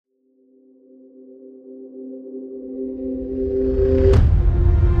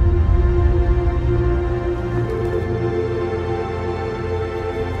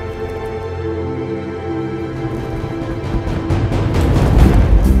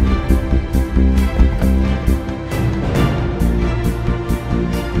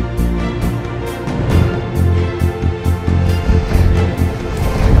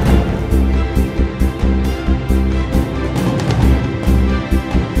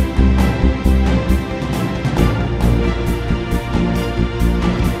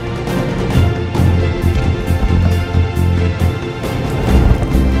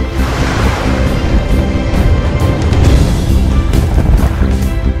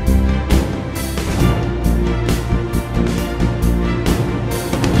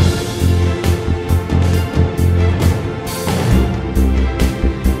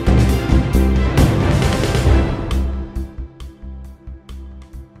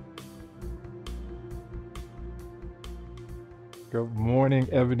Good morning,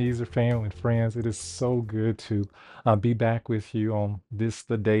 Ebenezer family and friends. It is so good to be back with you on this,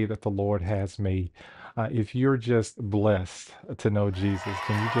 the day that the Lord has made. If you're just blessed to know Jesus,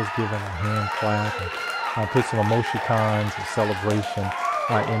 can you just give him a hand clap and put some emoticons of celebration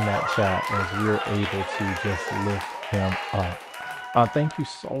in that chat as we're able to just lift him up? Thank you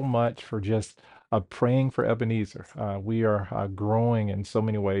so much for just praying for Ebenezer. We are growing in so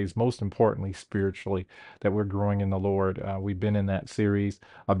many ways, most importantly, spiritually, that we're growing in the Lord. We've been in that series,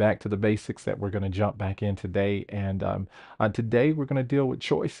 Back to the Basics, that we're going to jump back in today. And today we're going to deal with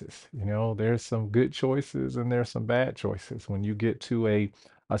choices. You know, there's some good choices and there's some bad choices. When you get to a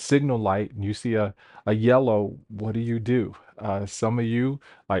signal light and you see a yellow, what do? Some of you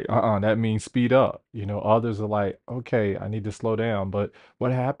like, that means speed up. You know, others are like, okay, I need to slow down. But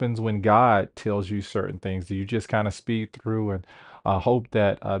what happens when God tells you certain things? Do you just kind of speed through and hope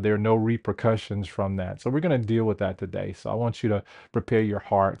that there are no repercussions from that? So we're going to deal with that today. So I want you to prepare your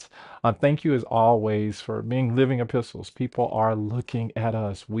hearts. Thank you as always for being living epistles. People are looking at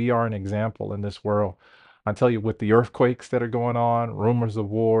us. We are an example in this world. I tell you, with the earthquakes that are going on, rumors of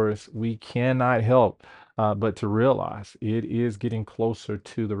wars, we cannot help but to realize it is getting closer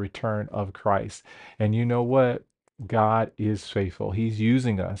to the return of Christ. And you know what? God is faithful. He's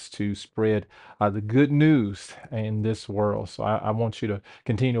using us to spread the good news in this world. So I want you to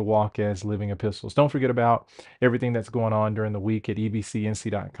continue to walk as living epistles. Don't forget about everything that's going on during the week at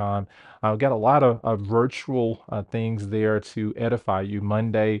ebcnc.com. I've got a lot of virtual things there to edify you.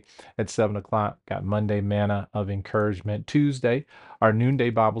 Monday at 7 o'clock, got Monday Manna of Encouragement. Tuesday, our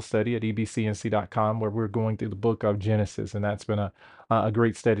noonday Bible study at ebcnc.com, where we're going through the book of Genesis, and that's been a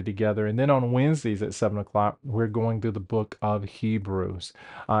great study together. And then on Wednesdays at 7 o'clock, we're going through the book of Hebrews.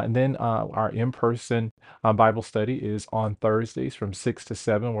 And then our in person Bible study is on Thursdays from 6 to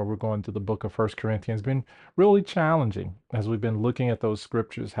 7, where we're going through the book of First Corinthians. It's been really challenging as we've been looking at those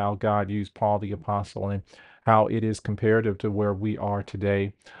scriptures, how God used Paul the Apostle and how it is comparative to where we are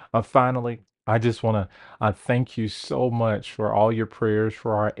today. Finally, I just want to thank you so much for all your prayers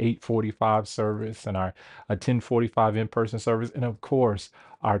for our 8:45 service and our 10:45 in-person service, and of course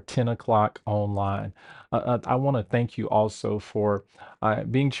our 10 o'clock online. I want to thank you also for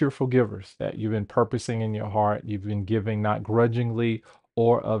being cheerful givers, that you've been purposing in your heart, you've been giving not grudgingly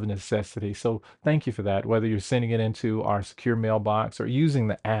or of necessity. So thank you for that, whether you're sending it into our secure mailbox or using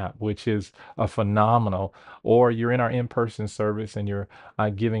the app, which is a phenomenal, or you're in our in-person service and you're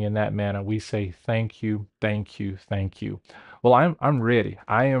giving in that manner. We say thank you, thank you, thank you. Well, I'm ready.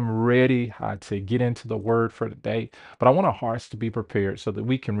 I am ready to get into the word for today, but I want our hearts to be prepared so that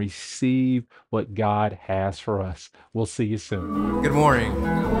we can receive what God has for us. We'll see you soon. Good morning.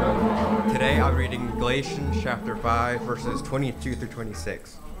 Today I'm reading Galatians chapter 5, verses 22 through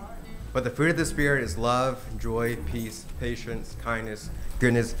 26. But the fruit of the Spirit is love, joy, peace, patience, kindness,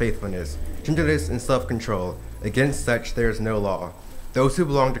 goodness, faithfulness, gentleness, and self-control. Against such there is no law. Those who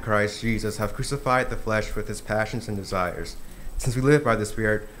belong to Christ Jesus have crucified the flesh with its passions and desires. Since we live by the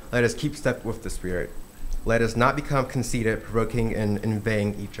Spirit, let us keep step with the Spirit. Let us not become conceited, provoking, and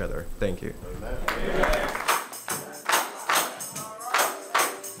inveighing each other. Thank you. Amen.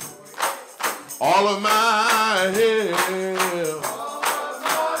 All of my help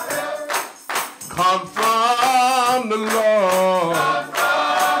come from the Lord.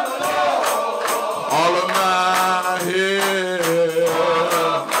 All of my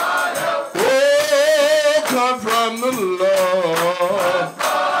help, oh, come from the Lord.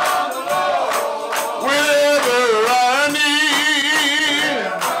 Wherever I need,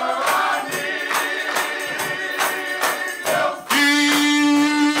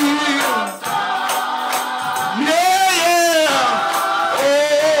 yeah, yeah. Oh,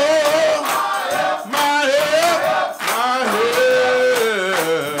 my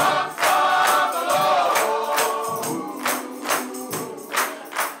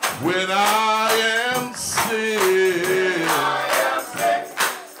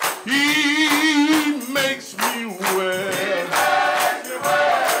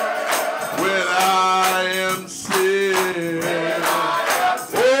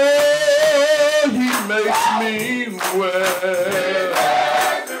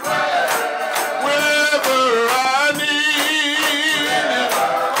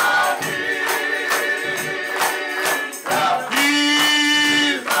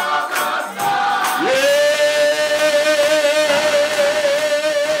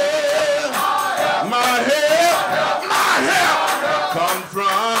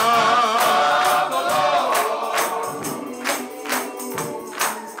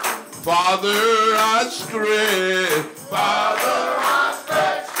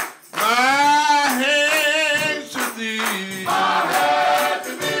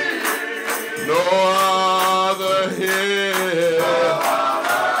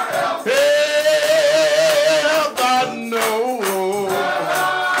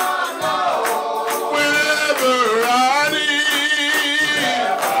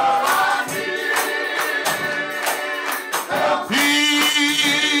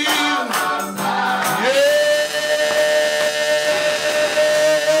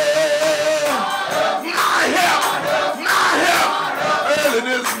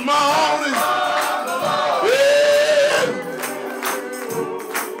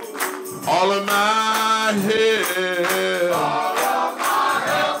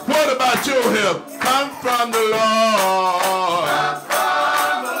Get your help. Come from the Lord.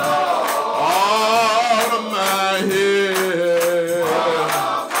 All of my help.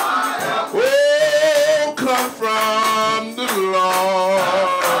 Oh, come from the Lord.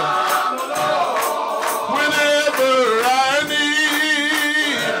 Whenever I need,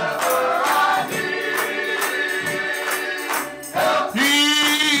 He,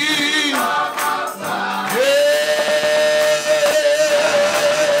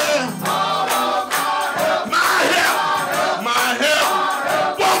 yeah, my help,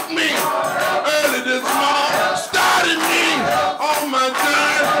 woke me early this morning, started me on my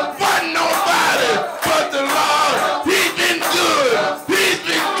journey. Wasn't nobody but the Lord. He's been good. He's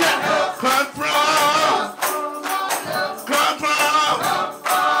been good. Come from.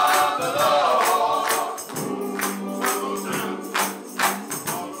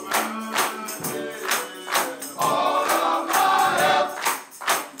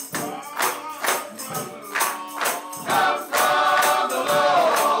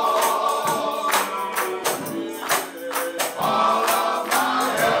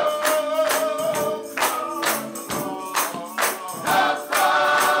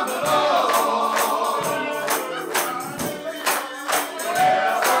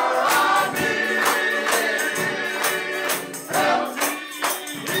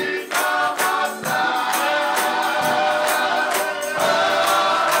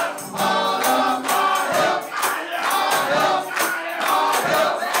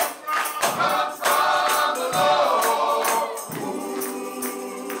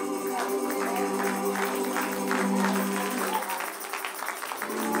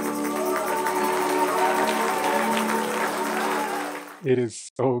 It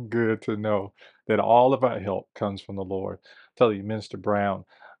is so good to know that all of our help comes from the Lord. Tell you, Minister Brown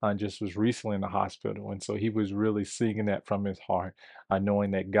just was recently in the hospital, and so he was really singing that from his heart,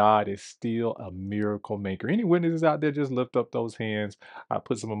 knowing that God is still a miracle maker. Any witnesses out there, just lift up those hands. I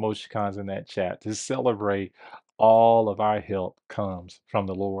put some emoticons in that chat to celebrate all of our help comes from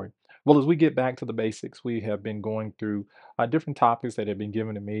the Lord. Well, as we get back to the basics, we have been going through different topics that have been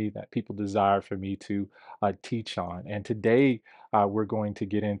given to me that people desire for me to teach on. And today, we're going to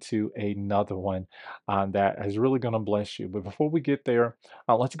get into another one that is really going to bless you. But before we get there,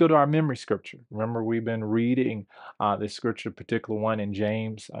 let's go to our memory scripture. Remember, we've been reading this scripture, particular one in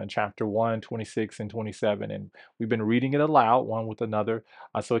James chapter 1, 26 and 27. And we've been reading it aloud, one with another,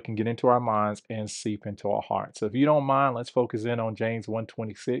 so it can get into our minds and seep into our hearts. So if you don't mind, let's focus in on James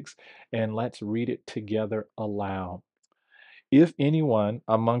 1:26 and let's read it together aloud. If anyone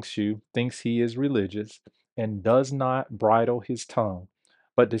amongst you thinks he is religious and does not bridle his tongue,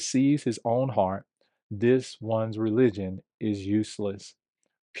 but deceives his own heart, this one's religion is useless.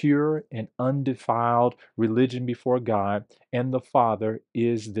 Pure and undefiled religion before God and the Father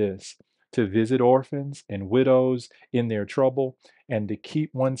is this: to visit orphans and widows in their trouble and to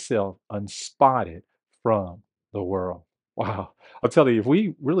keep oneself unspotted from the world. Wow. I'll tell you, if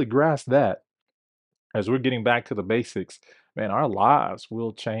we really grasp that, as we're getting back to the basics, man, our lives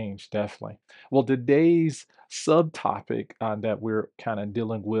will change definitely. Well, today's subtopic that we're kind of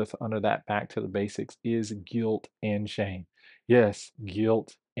dealing with under that back to the basics is guilt and shame. Yes,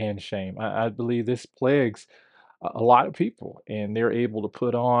 guilt and shame. I believe this plagues a lot of people, and they're able to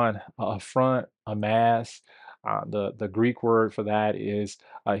put on a front, a mask. The Greek word for that is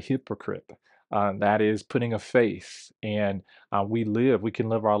a hypocrite. That is putting a face, and we can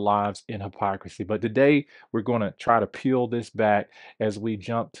live our lives in hypocrisy. But today we're going to try to peel this back as we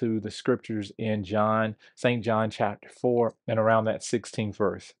jump to the scriptures in John, St. John chapter 4, and around that 16th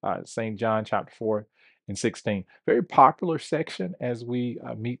verse. St. John chapter 4 and 16. Very popular section as we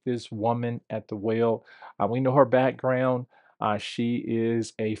meet this woman at the well. We know her background. She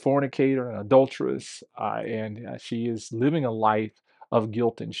is a fornicator, an adulteress, and she is living a life of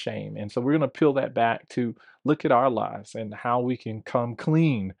guilt and shame. And so we're going to peel that back to look at our lives and how we can come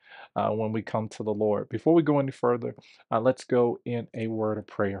clean when we come to the Lord. Before we go any further, let's go in a word of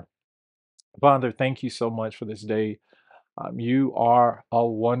prayer. Father, thank you so much for this day. You are a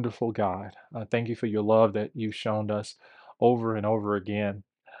wonderful God. Thank you for your love that you've shown us over and over again.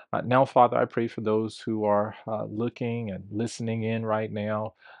 Now, Father, I pray for those who are looking and listening in right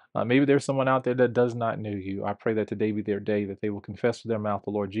now. Maybe there's someone out there that does not know you. I pray that today be their day, that they will confess with their mouth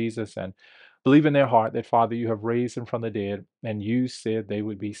the Lord Jesus and believe in their heart that, Father, you have raised him from the dead and you said they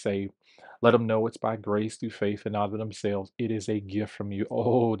would be saved. Let them know it's by grace through faith and not of themselves. It is a gift from you.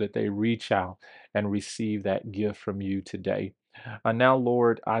 Oh, that they reach out and receive that gift from you today. Now,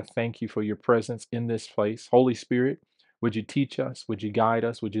 Lord, I thank you for your presence in this place. Holy Spirit, would you teach us? Would you guide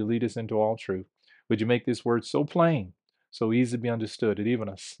us? Would you lead us into all truth? Would you make this word so plain so easy to be understood that even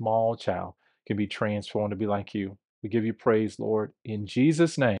a small child can be transformed to be like you. We give you praise, Lord. In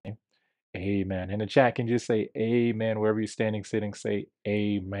Jesus' name, amen. In the chat, can you just say amen wherever you're standing, sitting, say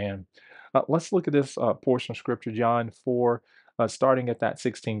amen. Let's look at this portion of scripture, John 4, starting at that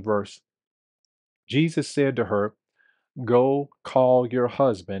 16th verse. Jesus said to her, "Go call your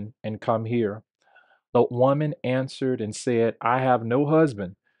husband and come here." The woman answered and said, "I have no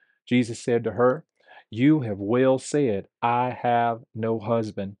husband." Jesus said to her, "You have well said, I have no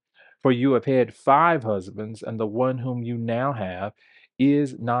husband. For you have had 5 husbands, and the one whom you now have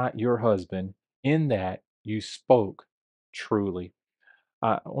is not your husband. In that you spoke truly."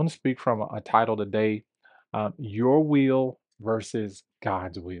 I want to speak from a title today, Your Will versus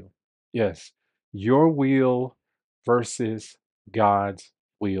God's Will. Yes, your will versus God's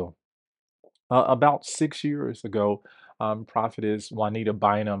will. About 6 years ago, prophetess Juanita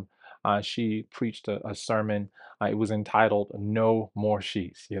Bynum, she preached a sermon. It was entitled "No More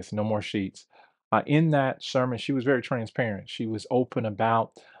Sheets." Yes, no more sheets. In that sermon, she was very transparent. She was open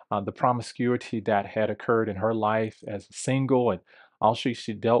about the promiscuity that had occurred in her life as a single, and also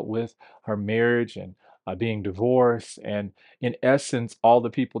she dealt with her marriage and being divorced, and in essence, all the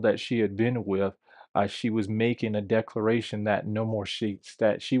people that she had been with, she was making a declaration that no more sheets,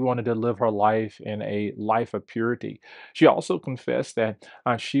 that she wanted to live her life in a life of purity. She also confessed that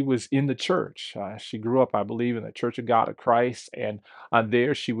she was in the church. She grew up, I believe, in the Church of God of Christ, and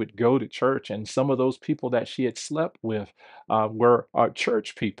there she would go to church. And some of those people that she had slept with were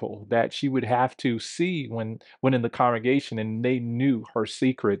church people that she would have to see when in the congregation, and they knew her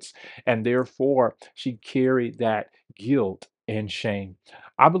secrets, and therefore she carried that guilt and shame.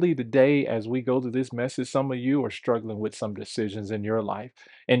 I believe today, as we go through this message, some of you are struggling with some decisions in your life.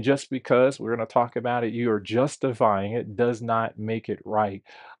 And just because we're going to talk about it, you are justifying it, does not make it right.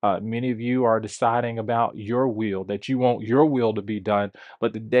 Many of you are deciding about your will, that you want your will to be done.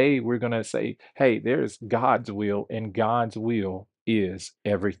 But today we're going to say, hey, there's God's will, and God's will is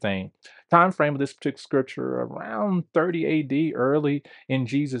everything. Time frame of this particular scripture around 30 AD, early in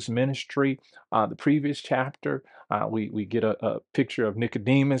Jesus' ministry. The previous chapter, we get a picture of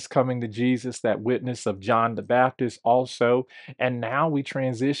Nicodemus coming to Jesus, that witness of John the Baptist also. And now we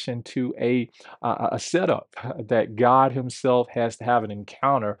transition to a setup that God Himself has to have an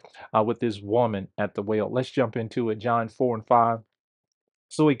encounter with this woman at the well. Let's jump into it. John 4 and 5.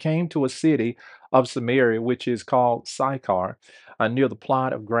 So he came to a city of Samaria, which is called Sychar, near the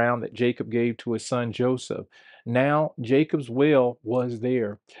plot of ground that Jacob gave to his son Joseph. Now Jacob's well was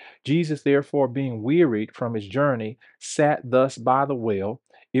there. Jesus, therefore, being wearied from his journey, sat thus by the well.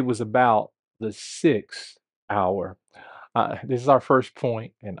 It was about the 6th hour. This is our first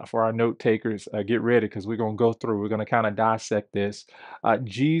point, and for our note takers, get ready because we're going to go through. We're going to kind of dissect this.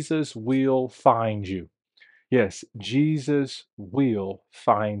 Jesus will find you. Yes, Jesus will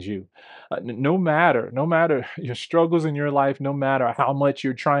find you. No matter your struggles in your life, no matter how much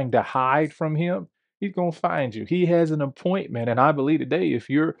you're trying to hide from him, he's going to find you. He has an appointment. And I believe today, if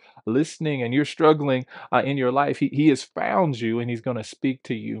you're listening and you're struggling in your life, he has found you and he's going to speak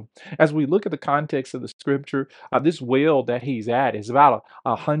to you. As we look at the context of the scripture, this well that he's at is about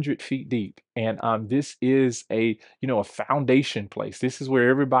 100 feet deep. And this is a foundation place. This is where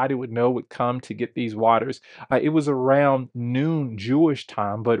everybody would come to get these waters. It was around noon Jewish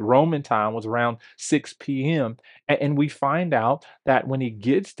time, but Roman time was around 6 p.m. And we find out that when he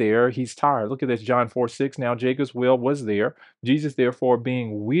gets there, he's tired. Look at this, John 4 6. Now Jacob's well was there. Jesus, therefore,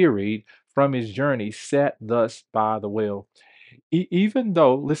 being wearied from his journey, sat thus by the well. Even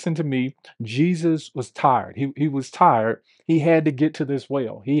though, listen to me, Jesus was tired. He was tired. He had to get to this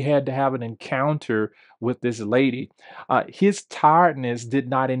well. He had to have an encounter with this lady. His tiredness did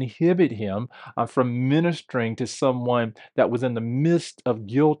not inhibit him from ministering to someone that was in the midst of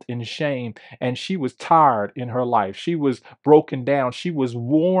guilt and shame. And she was tired in her life. She was broken down. She was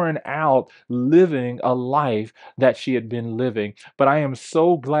worn out living a life that she had been living. But I am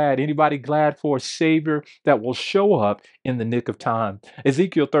so glad. Anybody glad for a Savior that will show up in the nick of time?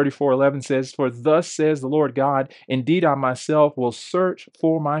 Ezekiel 34:11 says, "For thus says the Lord God, indeed I myself will search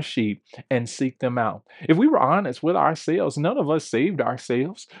for my sheep and seek them out." If we were honest with ourselves, none of us saved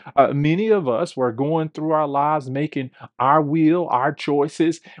ourselves. Many of us were going through our lives making our will, our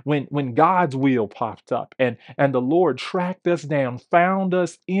choices, when God's will popped up, and the Lord tracked us down, found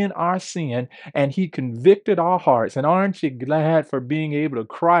us in our sin, and He convicted our hearts. And aren't you glad for being able to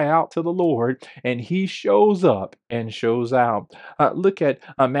cry out to the Lord, and He shows up and shows out? Look at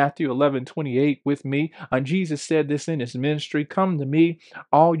Matthew 11:28 with me. Jesus said this in His ministry: "Come to me,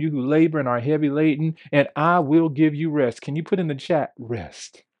 all you who labor and are heavy laden, and I will give you rest." Can you put in the chat,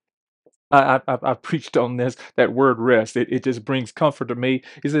 rest? I've preached on this, that word rest. It just brings comfort to me.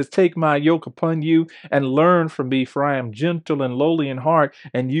 He says, take my yoke upon you and learn from me, for I am gentle and lowly in heart,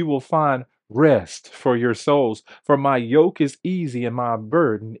 and you will find rest for your souls. For my yoke is easy and my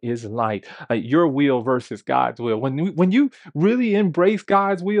burden is light. Your will versus God's will. When you really embrace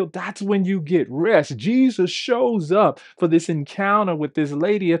God's will, that's when you get rest. Jesus shows up for this encounter with this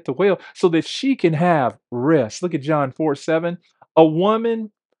lady at the well so that she can have rest. Look at John 4:7. A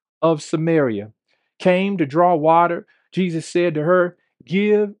woman of Samaria came to draw water. Jesus said to her,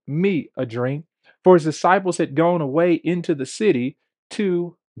 give me a drink. For his disciples had gone away into the city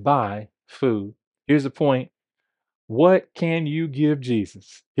to buy food. Here's the point. What can you give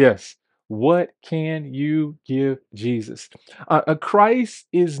Jesus? Yes. What can you give Jesus? Christ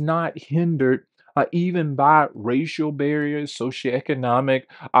is not hindered even by racial barriers, socioeconomic,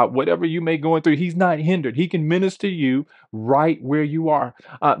 whatever you may going through. He's not hindered. He can minister to you right where you are.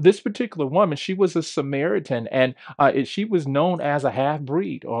 This particular woman, she was a Samaritan, and she was known as a half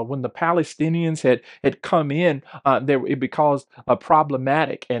breed. Or when the Palestinians had come in, there it because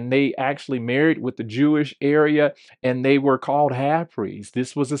problematic, and they actually married with the Jewish area, and they were called half breeds.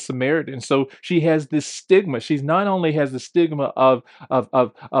 This was a Samaritan, so she has this stigma. She's not only has the stigma of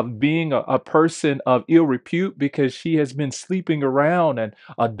being a person of ill repute because she has been sleeping around and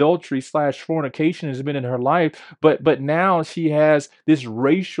adultery slash fornication has been in her life, but now she has this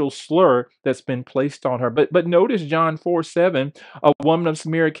racial slur that's been placed on her. But notice John 4:7, a woman of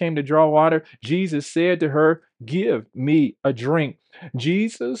Samaria came to draw water. Jesus said to her, give me a drink.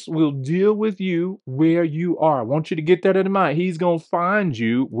 Jesus will deal with you where you are. I want you to get that in mind. He's going to find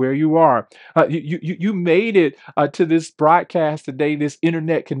you where you are. You made it to this broadcast today, this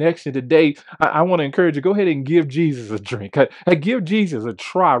internet connection today. I want to encourage you, go ahead and give Jesus a drink. Give Jesus a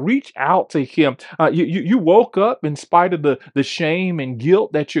try. Reach out to him. You woke up in spite of the shame and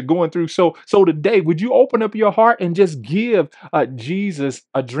guilt that you're going through. So today, would you open up your heart and just give Jesus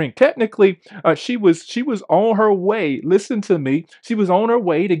a drink? Technically, she was on her way. Listen to me. She was on her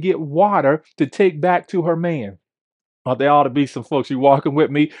way to get water to take back to her man. There ought to be some folks you walking with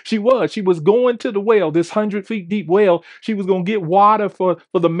me. She was going to the well, this 100 feet deep well. She was going to get water for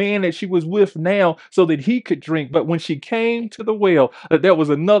the man that she was with now so that he could drink. But when she came to the well, there was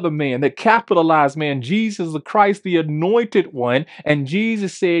another man, the capitalized man, Jesus the Christ, the anointed one. And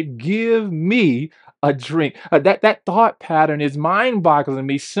Jesus said, give me a drink. That thought pattern is mind-boggling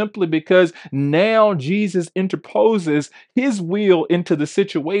me simply because now Jesus interposes his will into the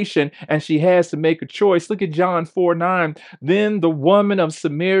situation and she has to make a choice. Look at John 4:9. Then the woman of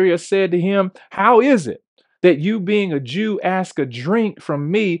Samaria said to him, how is it that you, being a Jew, ask a drink from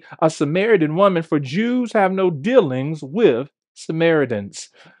me, a Samaritan woman? For Jews have no dealings with Samaritans.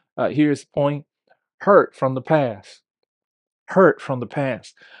 Here's the point. Hurt from the past. Hurt from the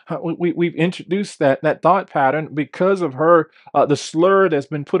past. We've introduced that thought pattern because of her, the slur that's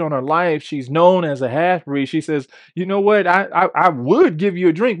been put on her life. She's known as a half breed. She says, "You know what? I would give you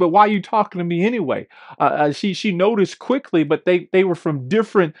a drink, but why are you talking to me anyway?" She noticed quickly, but they were from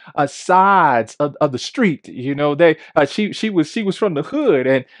different sides of the street. You know, she was from the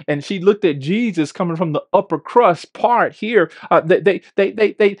hood, and she looked at Jesus coming from the upper crust part here.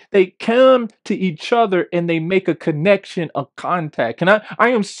 They come to each other and they make a connection, a contact. And I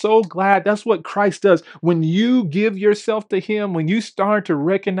am so glad that's what Christ does. When you give yourself to him, when you start to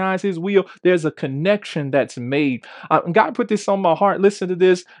recognize his will, there's a connection that's made. God put this on my heart. Listen to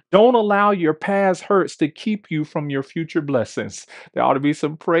this. Don't allow your past hurts to keep you from your future blessings. There ought to be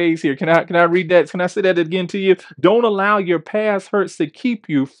some praise here. Can I read that? Can I say that again to you? Don't allow your past hurts to keep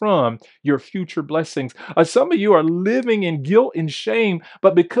you from your future blessings. Some of you are living in guilt and shame,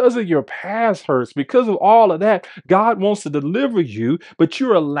 but because of your past hurts, because of all of that, God wants to deliver you, but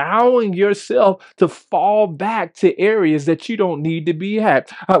you're allowing yourself to fall back to areas that you don't need to be at.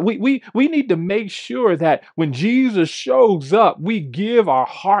 We need to make sure that when Jesus shows up, we give our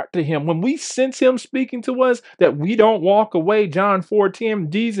heart to him. When we sense him speaking to us, that we don't walk away. John 4:10,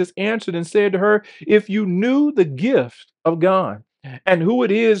 Jesus answered and said to her, if you knew the gift of God and who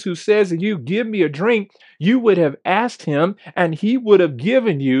it is who says to you, give me a drink, you would have asked him and he would have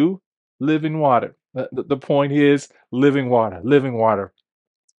given you living water. The point is living water, living water.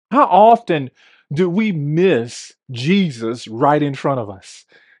 How often do we miss Jesus right in front of us?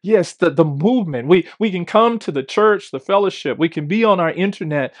 Yes, the movement. We can come to the church, the fellowship. We can be on our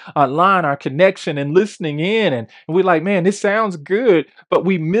internet line, our connection, and listening in. And we're like, man, this sounds good, but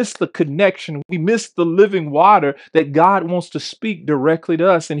we miss the connection. We miss the living water that God wants to speak directly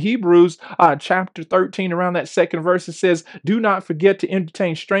to us. In Hebrews chapter 13, around that second verse, it says, "Do not forget to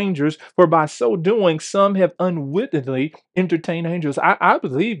entertain strangers, for by so doing, some have unwittingly entertained angels." I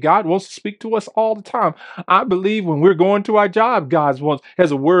believe God wants to speak to us all the time. I believe when we're going to our job, God wants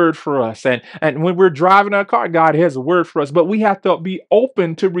has a word for us. And when we're driving our car, God has a word for us. But we have to be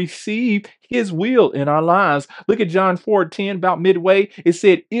open to receive his will in our lives. Look at John 4:10, about midway. It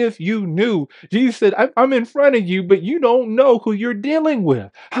said, "If you knew," Jesus said, I'm in front of you, but you don't know who you're dealing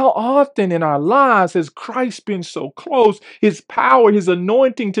with. How often in our lives has Christ been so close? His power, his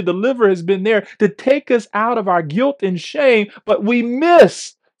anointing to deliver has been there to take us out of our guilt and shame, but we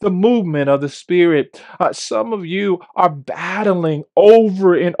miss the movement of the Spirit. Some of you are battling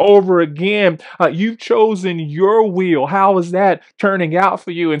over and over again. You've chosen your will. How is that turning out for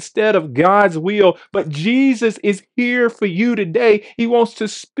you instead of God's will? But Jesus is here for you today. He wants to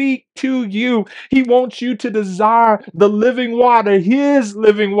speak to you. He wants you to desire the living water, his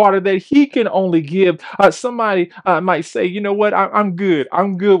living water that he can only give. Somebody might say, you know what, I'm good.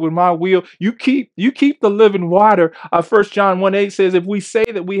 I'm good with my will. You keep the living water. 1 John 1:8 says, "If we say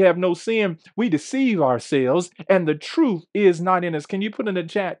that we have no sin, we deceive ourselves, and the truth is not in us." Can you put in the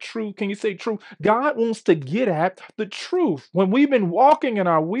chat truth? Can you say truth? God wants to get at the truth. When we've been walking in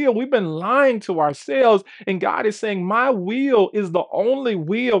our will, we've been lying to ourselves, and God is saying, my will is the only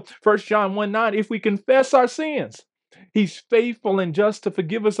will. 1 John 1:9, if we confess our sins, he's faithful and just to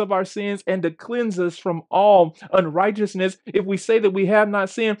forgive us of our sins and to cleanse us from all unrighteousness. If we say that we have not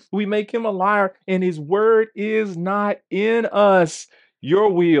sinned, we make him a liar, and his word is not in us.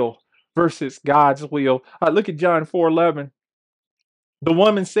 Your will versus God's will. Look at John 4:11. The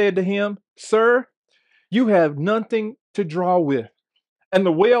woman said to him, "Sir, you have nothing to draw with, and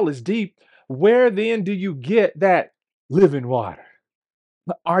the well is deep. Where then do you get that living water?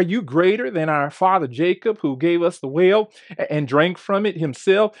 Are you greater than our father Jacob, who gave us the well and drank from it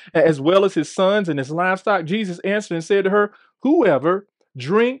himself, as well as his sons and his livestock?" Jesus answered and said to her, "Whoever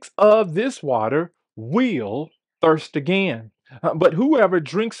drinks of this water will thirst again. But whoever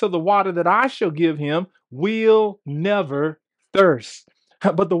drinks of the water that I shall give him will never thirst.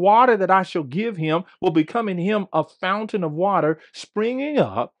 But the water that I shall give him will become in him a fountain of water springing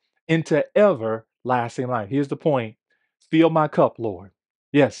up into everlasting life." Here's the point: fill my cup, Lord.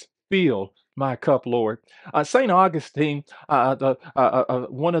 Yes, fill my cup, Lord. St. Augustine,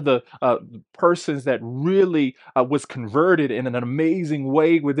 one of the persons that really was converted in an amazing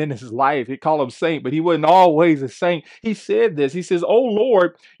way within his life. He called him saint, but he wasn't always a saint. He said this. He says, "Oh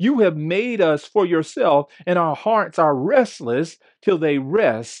Lord, you have made us for yourself, and our hearts are restless till they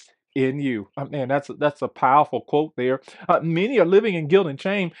rest in you." Man, that's a powerful quote there. Many are living in guilt and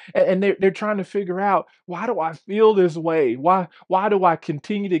shame, and they're trying to figure out, why do I feel this way? Why do I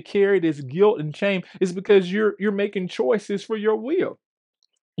continue to carry this guilt and shame? It's because you're making choices for your will.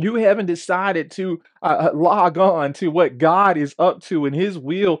 You haven't decided to log on to what God is up to in His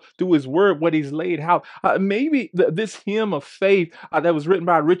will through His Word, what He's laid out. Maybe this hymn of faith that was written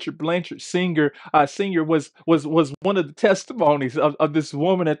by Richard Blanchard, singer was one of the testimonies of this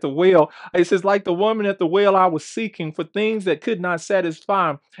woman at the well. It says, "Like the woman at the well, I was seeking for things that could not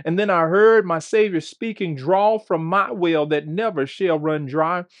satisfy. And then I heard my Savior speaking, 'Draw from my well that never shall run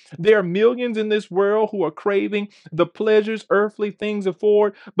dry.' There are millions in this world who are craving the pleasures earthly things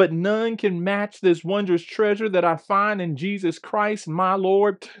afford, but none can match this wondrous treasure that I find in Jesus Christ, my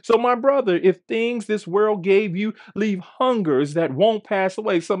Lord. So, my brother, if things this world gave you leave hungers that won't pass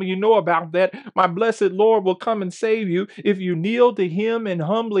away," some of you know about that, "my blessed Lord will come and save you if you kneel to Him and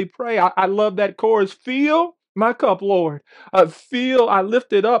humbly pray." I love that chorus. "Fill my cup, Lord. I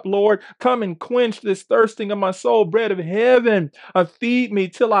lift it up, Lord. Come and quench this thirsting of my soul. Bread of heaven, feed me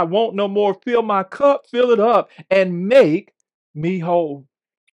till I want no more. Fill my cup, fill it up, and make me whole."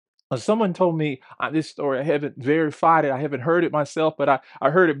 Someone told me this story. I haven't verified it. I haven't heard it myself, but I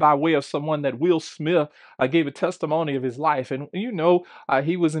heard it by way of someone that Will Smith gave a testimony of his life. And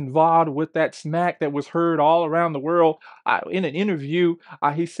he was involved with that smack that was heard all around the world. In an interview,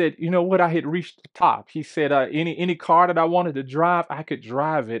 he said, "You know what? I had reached the top." He said, any car that I wanted to drive, I could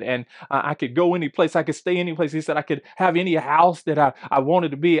drive it. And I could go any place. I could stay any place. He said, "I could have any house that I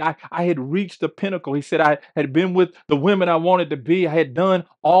wanted to be." I had reached the pinnacle. He said, "I had been with the women I wanted to be. I had done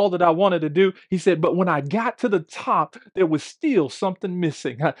all that that I wanted to do. He said, but when I got to the top, there was still something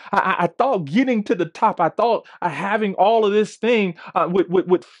missing. I thought getting to the top, I thought having all of this thing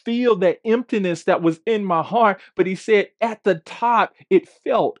would feel that emptiness that was in my heart. But he said, at the top, it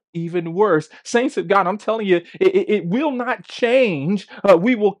felt even worse. Saints of God, I'm telling you, it will not change.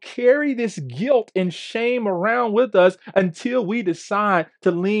 We will carry this guilt and shame around with us until we decide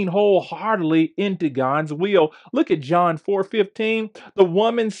to lean wholeheartedly into God's will. Look at John 4:15. The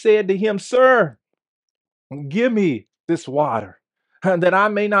woman said to him, Sir, give me this water, that I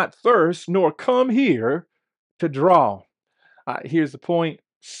may not thirst nor come here to draw. Here's the point: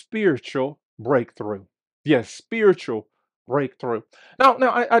 spiritual breakthrough. Yes, spiritual breakthrough. Now,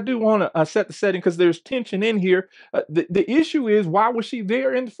 I do want to set the setting because there's tension in here. The issue is, why was she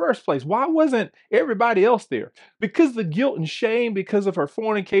there in the first place? Why wasn't everybody else there? Because the guilt and shame, because of her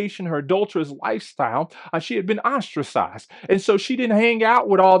fornication, her adulterous lifestyle, she had been ostracized. And so she didn't hang out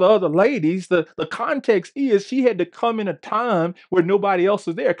with all the other ladies. The context is she had to come in a time where nobody else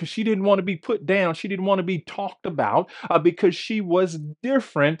was there because she didn't want to be put down. She didn't want to be talked about because she was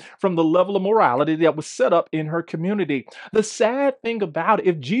different from the level of morality that was set up in her community. The sad thing about it,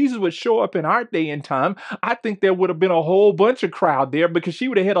 if Jesus would show up in our day and time, I think there would have been a whole bunch of crowd there because she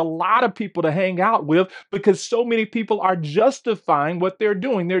would have had a lot of people to hang out with, because so many people are justifying what they're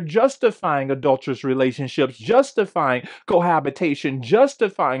doing. They're justifying adulterous relationships, justifying cohabitation,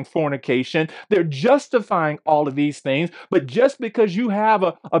 justifying fornication. They're justifying all of these things. But just because you have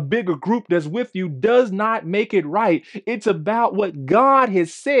a bigger group that's with you does not make it right. It's about what God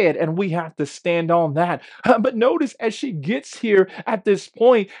has said, and we have to stand on that. But notice as she gets here at this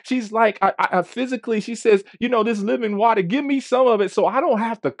point, she's like, I physically, she says, this living water, give me some of it so I don't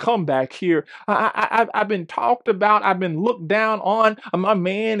have to come back here. I've been talked about. I've been looked down on. My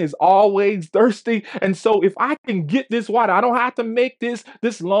man is always thirsty. And so if I can get this water, I don't have to make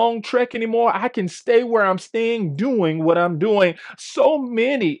this long trek anymore. I can stay where I'm staying, doing what I'm doing. So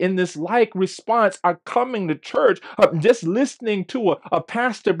many in this like response are coming to church, just listening to a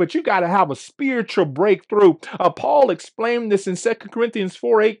pastor, but you got to have a spiritual breakthrough. Paul explained this in 2 Corinthians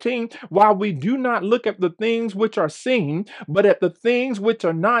 4:18. While we do not look at the things which are seen, but at the things which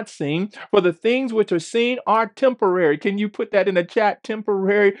are not seen, for the things which are seen are temporary. Can you put that in the chat?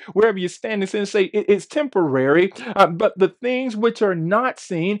 Temporary, wherever you stand and say it's temporary, but the things which are not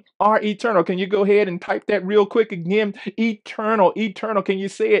seen are eternal. Can you go ahead and type that real quick again? Eternal, eternal. Can you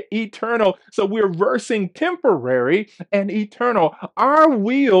say it? Eternal. So we're versing temporary and eternal. Our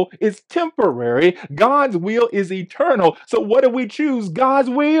will is temporary. God's will is eternal. So what do we choose? God's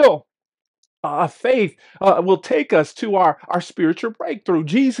will. Faith will take us to our spiritual breakthrough.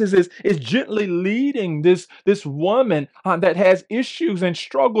 Jesus is gently leading this woman that has issues and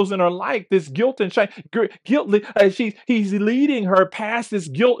struggles in her life, this guilt and shame. He's leading her past this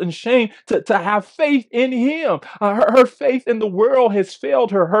guilt and shame to have faith in him. Her faith in the world has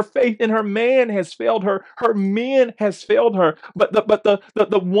failed her. Her faith in her man has failed her. Her men has failed her. But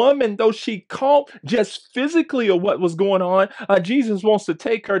the woman, though she caught just physically of what was going on, Jesus wants to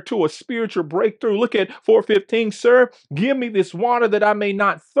take her to a spiritual breakthrough. Look at 4:15. Sir, give me this water that I may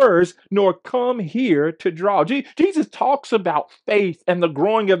not thirst, nor come here to draw. Jesus talks about faith and the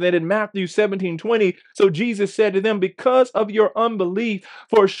growing of it in Matthew 17:20. So Jesus said to them, because of your unbelief,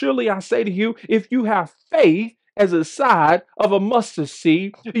 for surely I say to you, if you have faith as a side of a mustard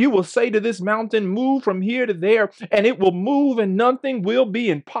seed, you will say to this mountain, move from here to there, and it will move, and nothing will be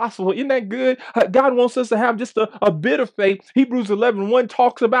impossible. Isn't that good? God wants us to have just a bit of faith. Hebrews 11:1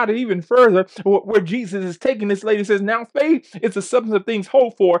 talks about it even further, where Jesus is taking this lady, says, now faith is the substance of things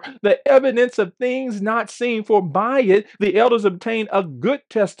hoped for, the evidence of things not seen, for by it the elders obtained a good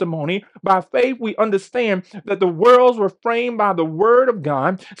testimony. By faith we understand that the worlds were framed by the word of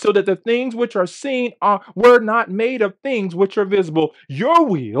God, so that the things which are seen were not made of things which are visible. Your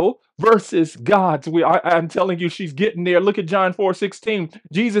will versus God's will. I'm telling you, she's getting there. Look at John 4:16.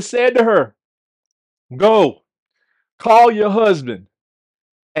 Jesus said to her, go, call your husband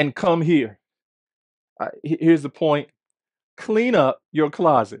and come here. Here's the point. Clean up your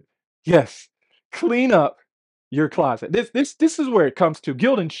closet. Yes, clean up your closet. This is where it comes to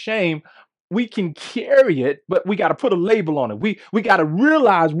guilt and shame. We can carry it, but we got to put a label on it. We got to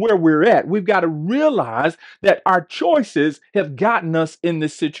realize where we're at. We've got to realize that our choices have gotten us in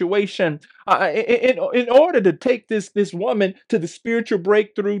this situation. In order to take this woman to the spiritual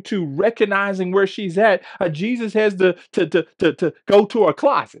breakthrough, to recognizing where she's at, Jesus has to go to her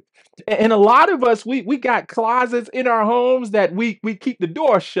closet. And a lot of us, we got closets in our homes that we keep the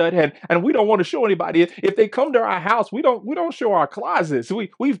door shut, and we don't want to show anybody. If they come to our house, we don't show our closets.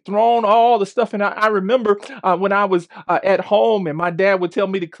 We've thrown all the stuff. And I remember when I was at home, and my dad would tell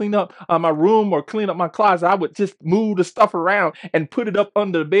me to clean up my room or clean up my closet, I would just move the stuff around and put it up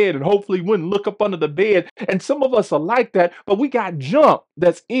under the bed, and hopefully wouldn't look up under the bed. And some of us are like that, but we got junk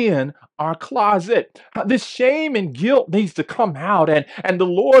that's in our closet. This shame and guilt needs to come out, and the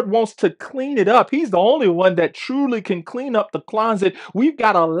Lord wants to clean it up. He's the only one that truly can clean up the closet. We've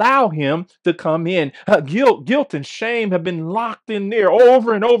got to allow him to come in. Guilt and shame have been locked in there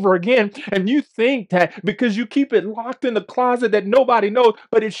over and over again, and you think that because you keep it locked in the closet that nobody knows,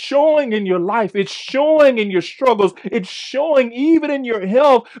 but it's showing in your life. It's showing in your struggles. It's showing even in your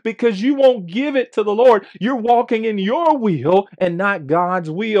health, because you won't give it to the Lord. You're walking in your will and not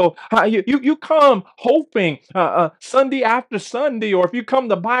God's will. You come hoping Sunday after Sunday, or if you come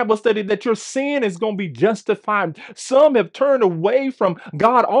to Bible study, that your sin is going to be justified. Some have turned away from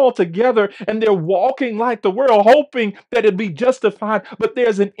God altogether, and they're walking like the world, hoping that it'll be justified. But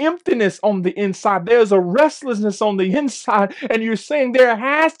there's an emptiness on the inside. There's a restlessness on the inside, and you're saying there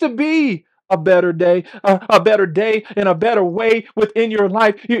has to be a better day and a better way within your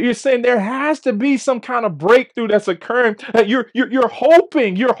life. You're saying there has to be some kind of breakthrough that's occurring. You're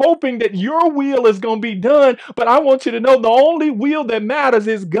hoping that your will is going to be done. But I want you to know the only will that matters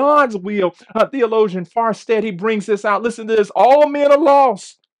is God's will. Theologian Farstead, he brings this out. Listen to this. All men are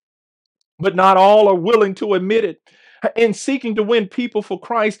lost, but not all are willing to admit it. In seeking to win people for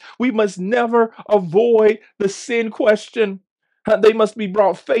Christ, we must never avoid the sin question. They must be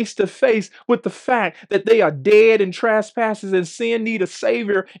brought face to face with the fact that they are dead in trespasses and sin, need a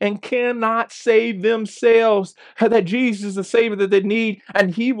Savior, and cannot save themselves. That Jesus is the Savior that they need, and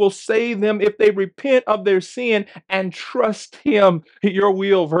He will save them if they repent of their sin and trust Him. Your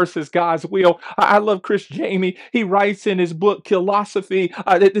will versus God's will. I love Chris Jamie. He writes in his book Philosophy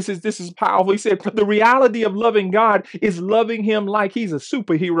that this is powerful. He said the reality of loving God is loving Him like He's a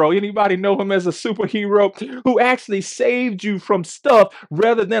superhero. Anybody know Him as a superhero who actually saved you from stuff,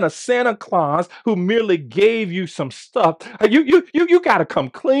 rather than a Santa Claus who merely gave you some stuff? You got to come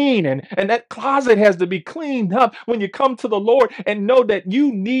clean, and that closet has to be cleaned up when you come to the Lord and know that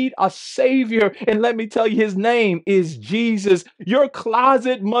you need a Savior. And let me tell you, His name is Jesus. Your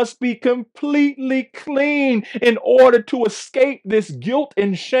closet must be completely clean in order to escape this guilt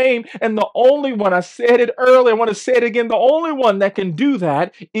and shame. And the only one, I said it earlier, I want to say it again, the only one that can do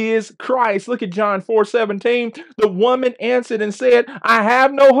that is Christ. Look at John 4:17. The woman answered and said, I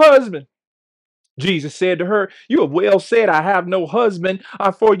have no husband. Jesus said to her, you have well said, I have no husband,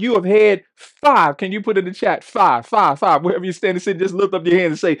 for you have had five. Can you put in the chat? Five, five, five. Wherever you stand and sit, just lift up your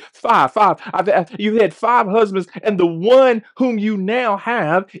hand and say, five, five. You've had five husbands, and the one whom you now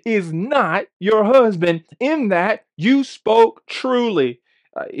have is not your husband. In that you spoke truly.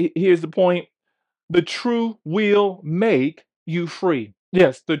 Here's the point. The truth will make you free.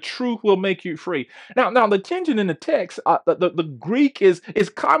 Yes, the truth will make you free. Now, the tension in the text, the Greek is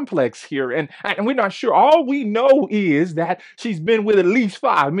complex here, and we're not sure. All we know is that she's been with at least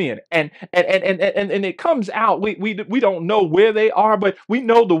five men, and it comes out. We don't know where they are, but we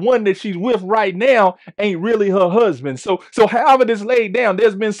know the one that she's with right now ain't really her husband. So however this laid down,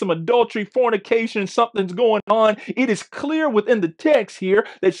 there's been some adultery, fornication, something's going on. It is clear within the text here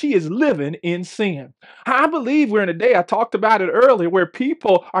that she is living in sin. I believe we're in a day, I talked about it earlier, where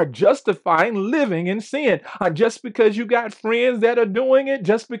people are justifying living in sin. Just because you got friends that are doing it,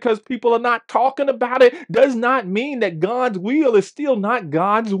 just because people are not talking about it, does not mean that God's will is still not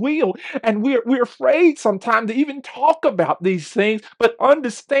God's will. And we're afraid sometimes to even talk about these things, but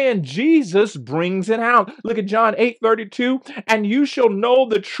understand Jesus brings it out. Look at John 8:32. And you shall know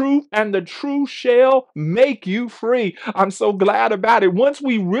the truth, and the truth shall make you free. I'm so glad about it. Once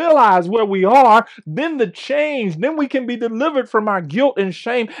we realize where we are, then then we can be delivered from our guilt and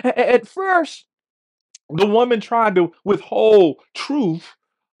shame. At first, the woman tried to withhold truth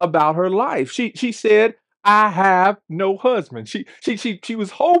about her life. She said, I have no husband. She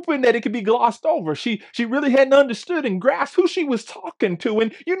was hoping that it could be glossed over. She really hadn't understood and grasped who she was talking to.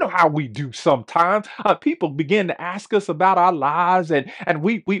 And you know how we do sometimes. People begin to ask us about our lives, and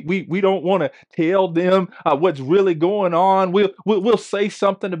we don't want to tell them what's really going on. We'll say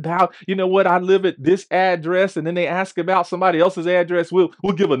something about, you know what, I live at this address, and then they ask about somebody else's address. We'll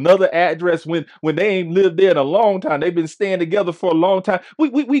give another address when they ain't lived there in a long time. They've been staying together for a long time.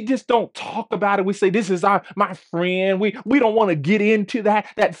 We just don't talk about it. We say this is my friend. We don't want to get into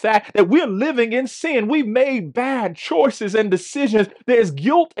that fact that we're living in sin. We made bad choices and decisions. There's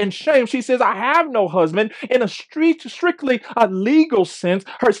guilt and shame. She says, I have no husband. In a strictly a legal sense,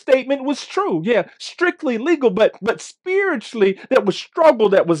 her statement was true. Yeah, strictly legal, but spiritually, there was struggle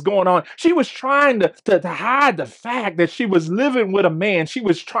that was going on. She was trying to hide the fact that she was living with a man. She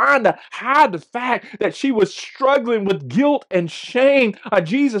was trying to hide the fact that she was struggling with guilt and shame.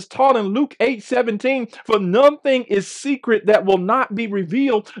 Jesus taught in Luke 8:17, for nothing is secret that will not be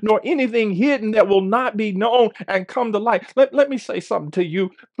revealed, nor anything hidden that will not be known and come to light. Let me say something to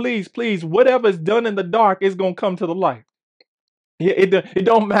you. Please, whatever is done in the dark is going to come to the light. Yeah, it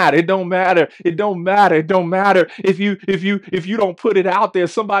don't matter. It don't matter. It don't matter. It don't matter if you don't put it out there.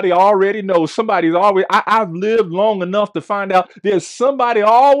 Somebody already knows. Somebody's always. I've lived long enough to find out there's somebody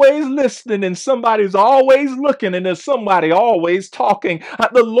always listening and somebody's always looking and there's somebody always talking.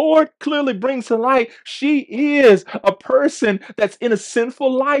 The Lord clearly brings to light she is a person that's in a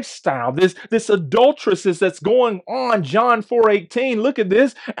sinful lifestyle. This adulteress that's going on. John 4:18. Look at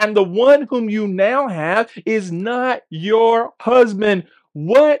this. And the one whom you now have is not your husband.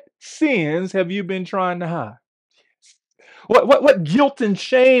 What sins have you been trying to hide? What guilt and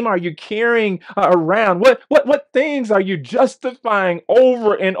shame are you carrying around? What things are you justifying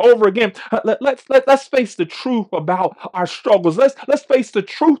over and over again? Let's face the truth about our struggles. Let's face the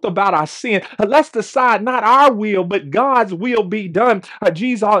truth about our sin. Let's decide not our will, but God's will be done.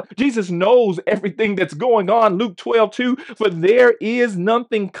 Jesus knows everything that's going on. Luke 12:2, for there is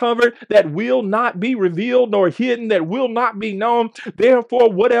nothing covered that will not be revealed, nor hidden that will not be known. Therefore,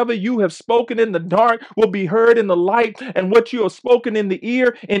 whatever you have spoken in the dark will be heard in the light, and what you have spoken in the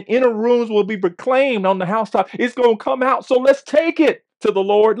ear in inner rooms will be proclaimed on the housetop. It's going to come out. So let's take it to the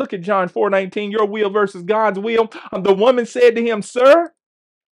Lord. Look at John 4:19, your will versus God's will. The woman said to him, Sir,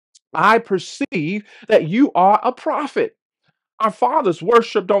 I perceive that you are a prophet. Our fathers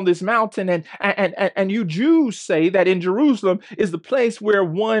worshipped on this mountain, and you Jews say that in Jerusalem is the place where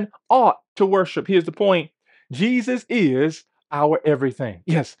one ought to worship. Here's the point. Jesus is our everything.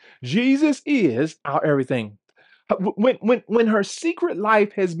 Yes, Jesus is our everything. When her secret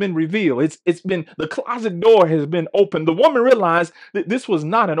life has been revealed, it's been the closet door has been opened. The woman realized that this was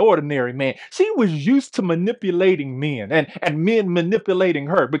not an ordinary man. She was used to manipulating men and men manipulating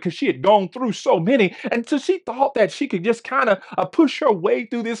her because she had gone through so many. And so she thought that she could just kind of push her way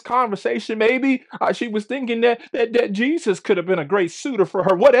through this conversation. Maybe she was thinking that Jesus could have been a great suitor for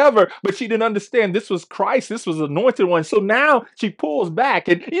her, whatever. But she didn't understand this was Christ. This was the anointed one. So now she pulls back.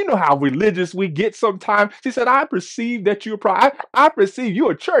 And you know how religious we get sometimes. She said, I perceive that you're I perceive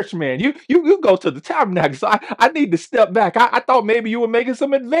you're a church man. You go to the tabernacle. So I need to step back. I thought maybe you were making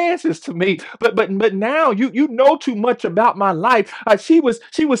some advances to me, but now you know too much about my life. She was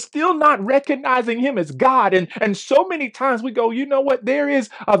still not recognizing him as God, and so many times we go, you know what? There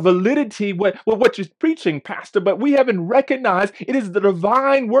is a validity what you're preaching, Pastor, but we haven't recognized it is the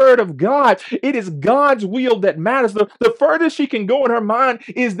divine word of God. It is God's will that matters. The furthest she can go in her mind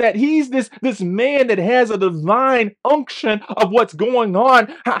is that he's this man that has a divine unction of what's going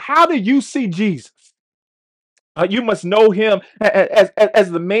on. How do you see Jesus? You must know him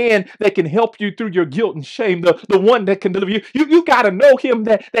as the man that can help you through your guilt and shame, the one that can deliver you. You got to know him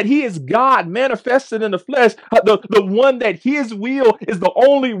that he is God manifested in the flesh, the one that his will is the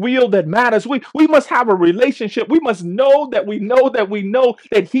only will that matters. We must have a relationship. We must know that we know that we know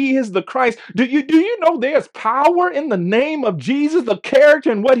that he is the Christ. Do you know there's power in the name of Jesus, the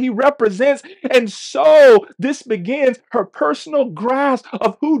character and what he represents? And so this begins her personal grasp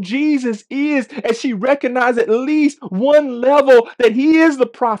of who Jesus is as she recognizes at least one level that he is the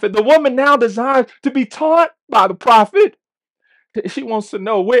prophet. The woman now desires to be taught by the prophet. She wants to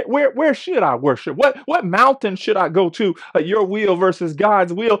know where should I worship? What mountain should I go to? Your will versus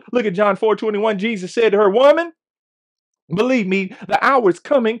God's will. Look at John 4:21. Jesus said to her, Woman, believe me, the hour is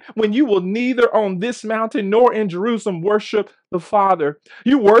coming when you will neither on this mountain nor in Jerusalem worship the Father.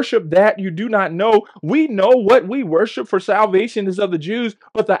 You worship that you do not know. We know what we worship, for salvation is of the Jews.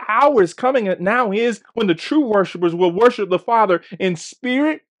 But the hour is coming and now is when the true worshipers will worship the Father in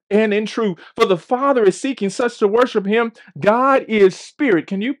spirit and in truth. For the Father is seeking such to worship him. God is spirit.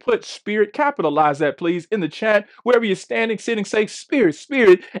 Can you put spirit, capitalize that please, in the chat? Wherever you're standing, sitting, say spirit,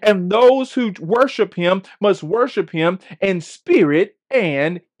 spirit. And those who worship him must worship him in spirit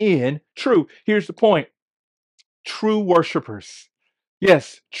and in truth. Here's the point. True worshipers.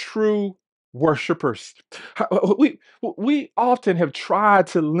 Yes, true worshipers. We often have tried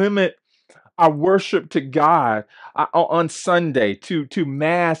to limit our worship to God on Sunday to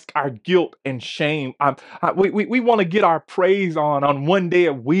mask our guilt and shame. We want to get our praise on one day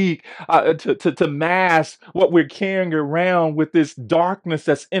a week to mask what we're carrying around with this darkness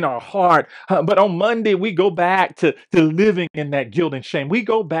that's in our heart. But on Monday, we go back to living in that guilt and shame. We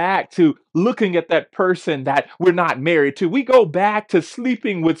go back to looking at that person that we're not married to. We go back to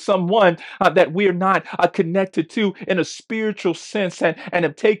sleeping with someone that we're not connected to in a spiritual sense and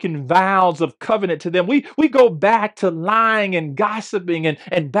have taken vows of covenant to them. We go back to lying and gossiping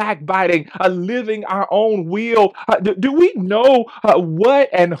and backbiting, living our own will. Do we know what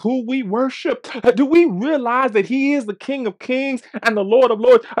and who we worship? Do we realize that He is the King of Kings and the Lord of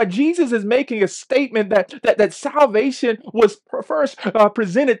Lords? Jesus is making a statement that salvation was first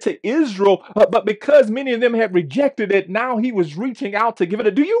presented to Israel, but because many of them had rejected it, now He was reaching out to give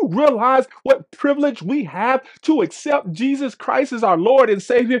it. Do you realize what privilege we have to accept Jesus Christ as our Lord and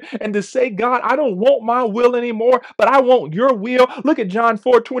Savior and to say, God, I don't want my will anymore, but I want your will? Look at John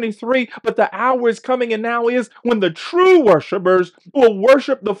 4:23. But the hour is coming and now is when the true worshipers will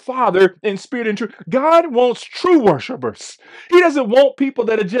worship the Father in spirit and truth. God wants true worshipers. He doesn't want people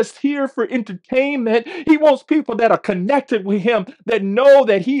that are just here for entertainment. He wants people that are connected with Him, that know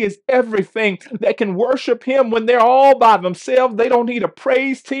that He is everything, that can worship Him when they're all by themselves. They don't need a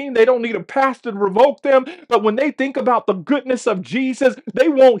praise team. They don't need a pastor to revoke them. But when they think about the goodness of Jesus, they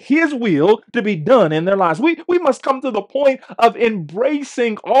want His will to be done in their lives. We must come to the point of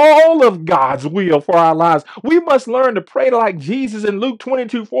embracing all of God's will for our lives. We must learn to pray like Jesus in Luke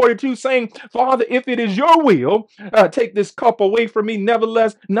 22:42, saying, Father, if it is your will, take this cup away from me.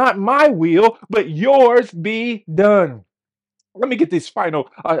 Nevertheless, not my will, but yours be done. Let me get these final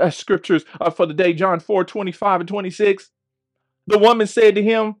scriptures for the day. John 4:25 and 26. The woman said to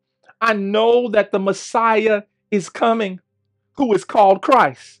him, I know that the Messiah is coming, who is called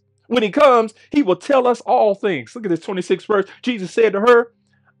Christ. When He comes, He will tell us all things. Look at this 26th verse. Jesus said to her,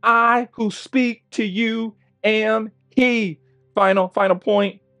 I who speak to you am He. Final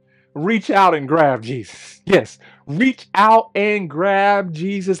point. Reach out and grab Jesus. Yes, reach out and grab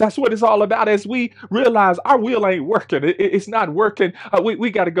Jesus. That's what it's all about. As we realize our will ain't working, it's not working. We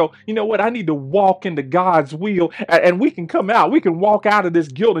got to go, you know what? I need to walk into God's will, and we can come out. We can walk out of this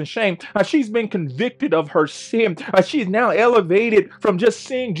guilt and shame. She's been convicted of her sin. She's now elevated from just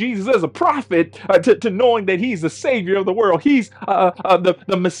seeing Jesus as a prophet to knowing that He's the Savior of the world. He's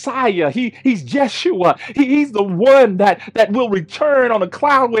the Messiah. He's Jeshua. He's the one that will return on a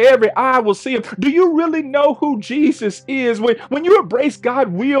cloud where every eye will see Him. Do you really know who Jesus is? When you embrace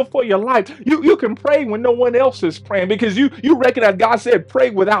God's will for your life, you can pray when no one else is praying, because you recognize God said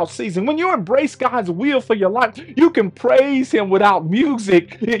pray without ceasing. When you embrace God's will for your life, you can praise Him without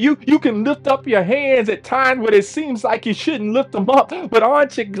music. You can lift up your hands at times when it seems like you shouldn't lift them up. But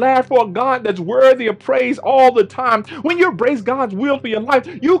aren't you glad for a God that's worthy of praise all the time? When you embrace God's will for your life,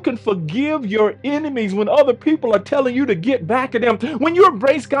 you can forgive your enemies when other people are telling you to get back at them. When you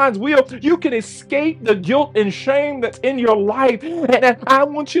embrace God's will, you can escape the guilt and shame that's in your life. And I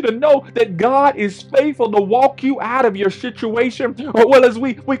want you to know that God is faithful to walk you out of your situation. Well, as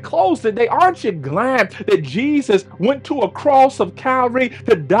we close today, aren't you glad that Jesus went to a cross of Calvary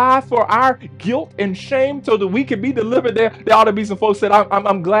to die for our guilt and shame so that we can be delivered? There ought to be some folks that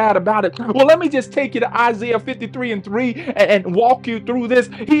I'm glad about it. Well, let me just take you to Isaiah 53:3 and walk you through this.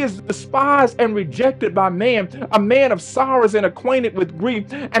 He is despised and rejected by man, a man of sorrows and acquainted with grief,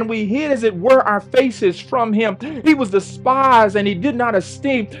 and we hid as it were our faces from Him. He was despised and He did not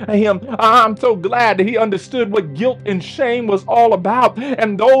esteem Him. I'm so glad that He understood what guilt and shame was all about,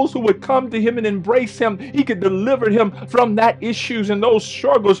 and those who would come to Him and embrace Him, He could deliver him from that issues and those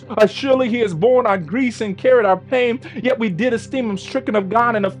struggles. Surely He has borne our griefs and carried our pain, yet we did esteem Him stricken of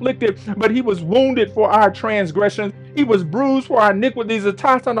God and afflicted, but He was wounded for our transgressions, He was bruised for our iniquities, the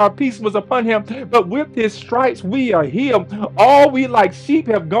chastisement on our peace was upon Him, but with His stripes we are healed. All we like sheep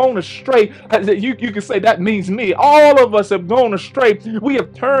have gone astray. You can say that means me. All of us have gone astray. We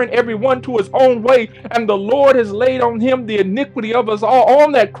have turned everyone to his own way, and the Lord has laid on Him the iniquity of us all.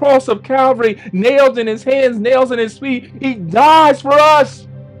 On that cross of Calvary, nails in His hands, nails in His feet, He dies for us.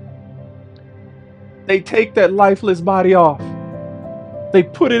 They take that lifeless body off. They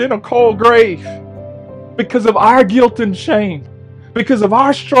put it in a cold grave because of our guilt and shame, because of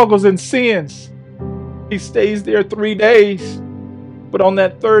our struggles and sins. He stays there 3 days. But on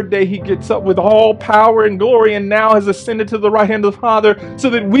that third day, He gets up with all power and glory and now has ascended to the right hand of the Father so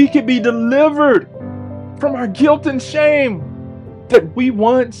that we can be delivered from our guilt and shame, that we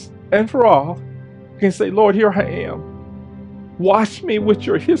once and for all can say, Lord, here I am. Wash me with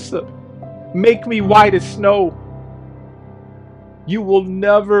your hyssop. Make me white as snow. You will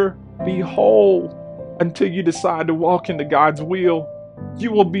never be whole until you decide to walk into God's will.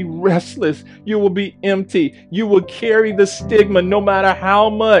 You will be restless. You will be empty. You will carry the stigma no matter how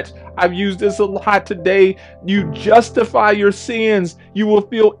much. I've used this a lot today. You justify your sins. You will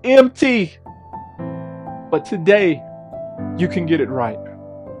feel empty. But today, you can get it right.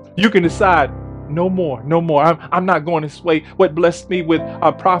 You can decide, no more, no more. I'm not going this way. What blessed me with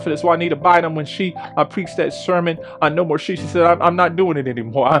prophetess Juanita Bynum when she preached that sermon, no more. She said, I'm not doing it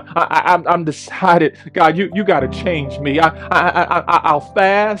anymore. I'm decided. God, you got to change me. I'll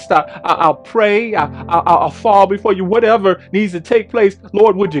fast. I'll pray. I'll fall before you. Whatever needs to take place,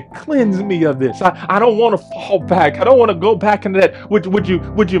 Lord, would you cleanse me of this? I don't want to fall back. I don't want to go back into that.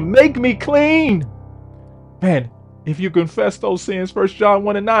 Would you make me clean? Man, if you confess those sins, 1 John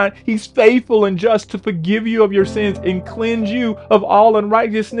 1:9, he's faithful and just to forgive you of your sins and cleanse you of all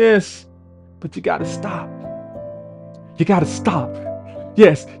unrighteousness. But you got to stop. You got to stop.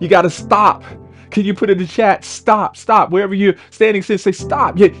 Yes, you got to stop. Can you put in the chat, stop, stop. Wherever you're standing, say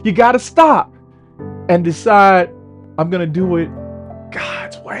stop. You got to stop and decide, I'm going to do it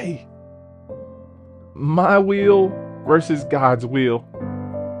God's way. My will versus God's will.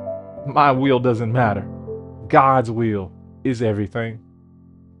 My will doesn't matter. God's will is everything.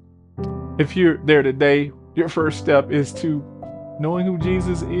 If you're there today, your first step is to knowing who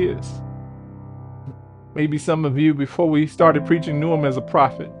Jesus is. Maybe some of you, before we started preaching, knew him as a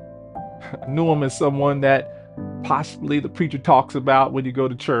prophet, knew him as someone that possibly the preacher talks about when you go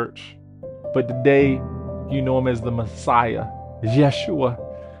to church. But today, you know him as the Messiah, Yeshua.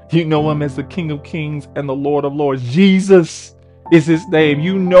 You know him as the King of Kings and the Lord of Lords. Jesus is his name.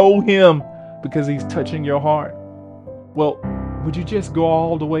 You know him because he's touching your heart. Well, would you just go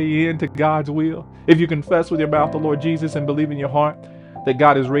all the way into God's will? If you confess with your mouth the Lord Jesus and believe in your heart that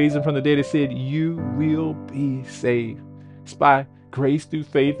God is raised him from the dead, it said you will be saved. It's by grace through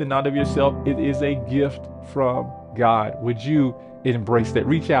faith and not of yourself. It is a gift from God. Would you embrace that?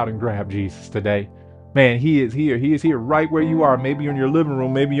 Reach out and grab Jesus today. Man, he is here. He is here right where you are. Maybe you're in your living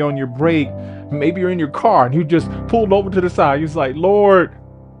room. Maybe you're on your break. Maybe you're in your car and you just pulled over to the side. You're like, Lord,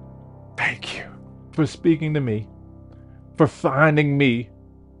 thank you for speaking to me, for finding me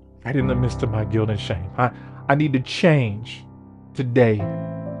right in the midst of my guilt and shame. I need to change today.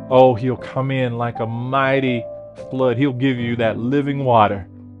 Oh, he'll come in like a mighty flood. He'll give you that living water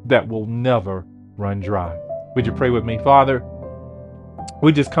that will never run dry. Would you pray with me? Father,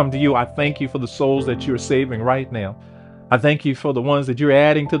 we just come to you. I thank you for the souls that you're saving right now. I thank you for the ones that you're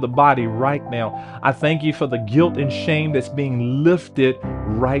adding to the body right now. I thank you for the guilt and shame that's being lifted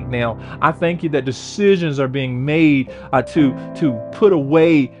right now. I thank you that decisions are being made to put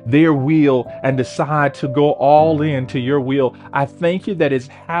away their will and decide to go all into your will. I thank you that it's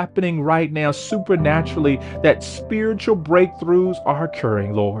happening right now supernaturally, that spiritual breakthroughs are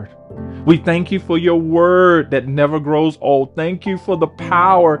occurring, Lord. We thank you for your word that never grows old. Thank you for the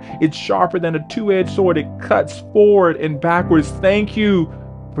power. It's sharper than a two-edged sword. It cuts forward and backwards. Thank you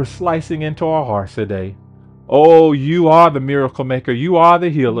for slicing into our hearts today. Oh, you are the miracle maker. You are the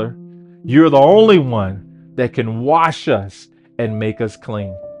healer. You're the only one that can wash us and make us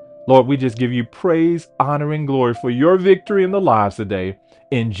clean. Lord, we just give you praise, honor, and glory for your victory in the lives today.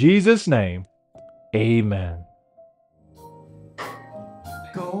 In Jesus' name, amen.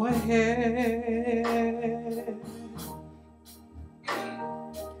 Go ahead.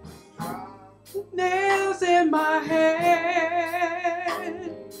 Nails in my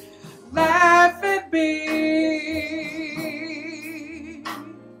head. Laugh at me.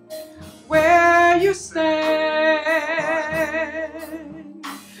 Where you stand.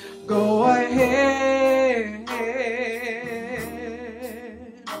 Go ahead.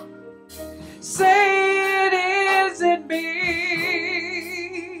 Say it isn't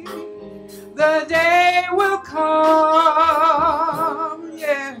me. The day will come,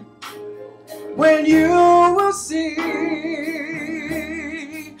 yeah, when you will see,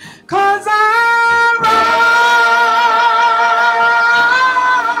 'cause I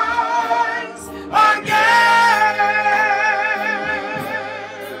rise again.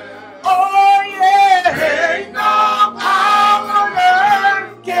 Oh yeah, ain't no power on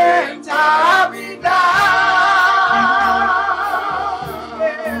earth can tie me down,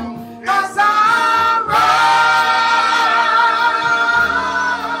 yeah. 'Cause I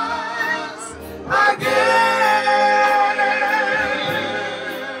rise again.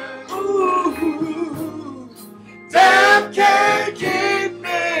 Ooh.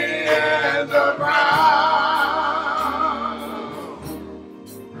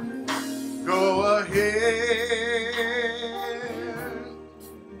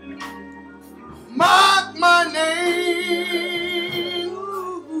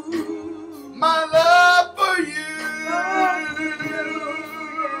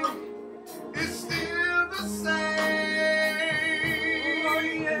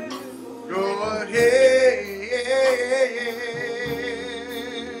 head,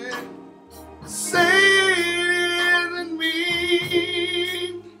 saving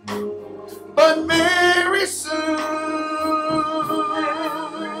me, but very soon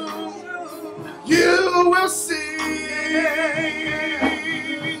you will see.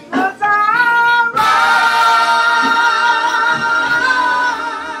 'Cause I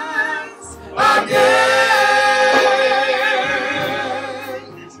rise again.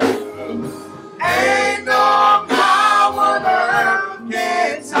 Ain't no power on earth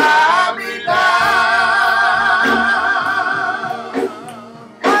can tie me down.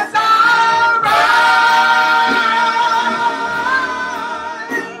 'Cause I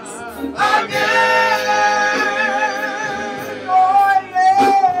rise again. Oh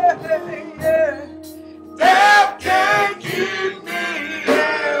yeah, yeah. Death can't keep me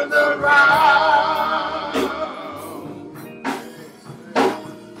in the ground.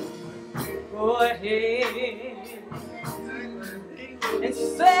 Go ahead and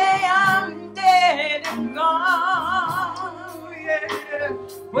say I'm dead and gone, yeah.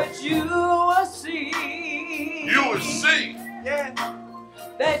 But you will see, You will see. yeah,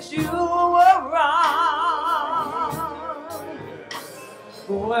 that you were wrong.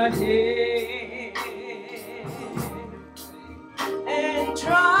 Go ahead and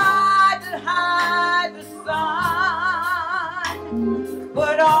try to hide the sun,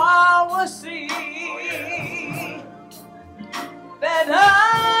 but all will see that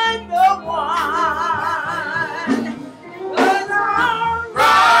I'm the one. 'Cause I'm Rise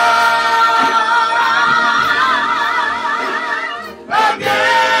again.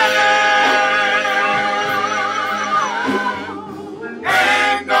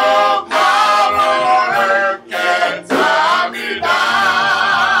 Ain't no power on earth can tie me down.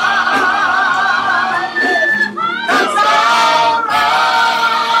 'Cause I'll rise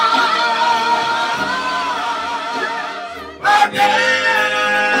again.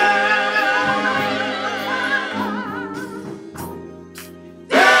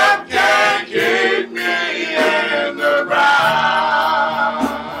 Death can't keep me in the ground.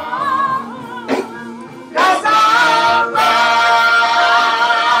 'Cause I'll rise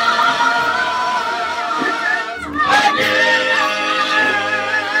again.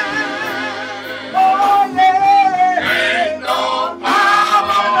 Oh yeah. Ain't no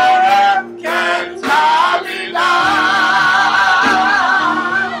power on earth can tie me down.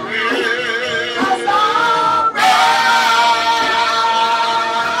 'Cause I'll rise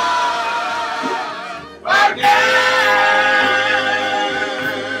again.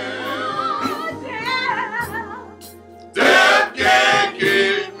 Death can't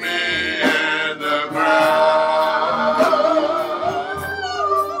keep me in the ground.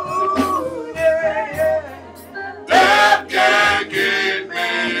 Death can't keep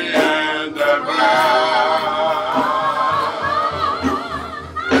me in the ground.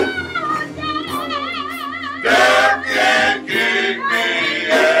 Death can't keep me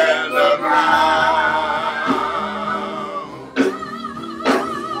in the ground.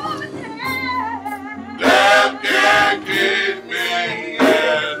 Death can't keep me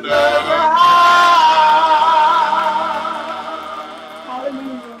in the ground.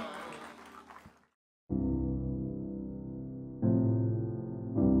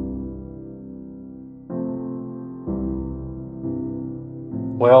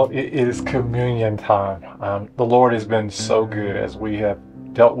 Well, it is communion time. The Lord has been so good as we have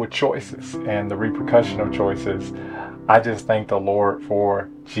dealt with choices and the repercussion of choices. I just thank the Lord for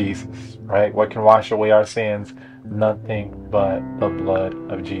Jesus, right? What can wash away our sins? Nothing but the blood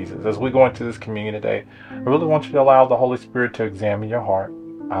of Jesus. As we go into this communion today, I really want you to allow the Holy Spirit to examine your heart,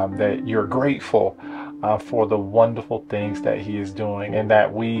 that you're grateful for the wonderful things that He is doing, and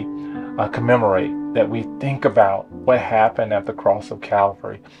that we commemorate, that we think about what happened at the cross of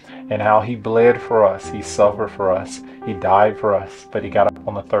Calvary and how He bled for us, He suffered for us, He died for us, but He got up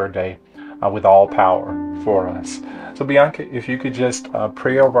on the third day with all power for us. So Bianca, if you could just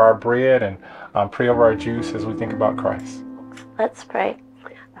pray over our bread and pray over our juice as we think about Christ. Let's pray.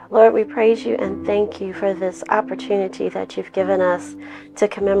 Lord, we praise you and thank you for this opportunity that you've given us to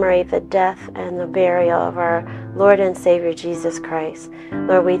commemorate the death and the burial of our Lord and Savior Jesus Christ.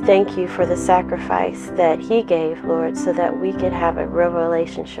 Lord, we thank you for the sacrifice that He gave, Lord, so that we could have a real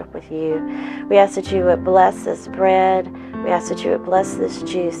relationship with you. We ask that you would bless this bread. We ask that you would bless this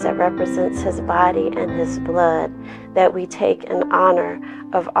juice that represents His body and His blood, that we take in honor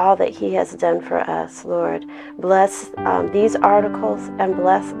of all that He has done for us, Lord. Bless these articles and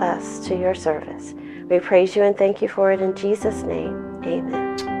bless us to your service. We praise you and thank you for it in Jesus' name.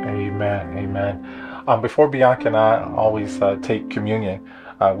 Amen. Amen. Amen. Before Bianca and I always take communion,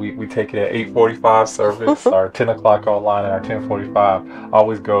 We take it at 8:45 service, our 10 o'clock online, and our 10:45.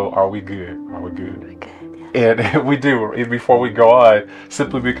 Always go, are we good? Are we good? And we do before we go on,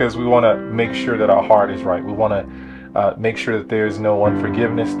 simply because we want to make sure that our heart is right. We want to make sure that there's no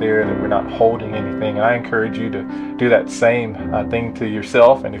unforgiveness there, that we're not holding anything. And I encourage you to do that same thing to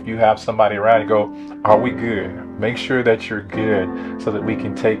yourself. And if you have somebody around, you go, are we good? Make sure that you're good so that we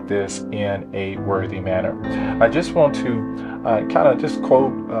can take this in a worthy manner. I just want to kind of just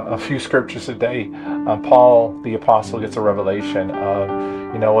quote a few scriptures today. Paul, the apostle, gets a revelation of,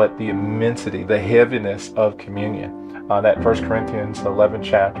 you know what, the immensity, the heaviness of communion. That 1 Corinthians 11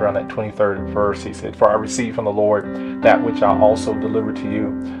 chapter, on that 23rd verse, he said, "For I received from the Lord that which I also delivered to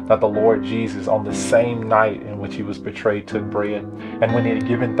you, that the Lord Jesus, on the same night in which he was betrayed, took bread. And when he had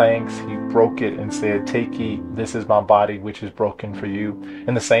given thanks, he broke it and said, Take, eat, this is my body, which is broken for you.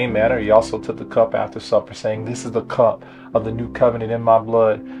 In the same manner, he also took the cup after supper, saying, This is the cup of the new covenant in my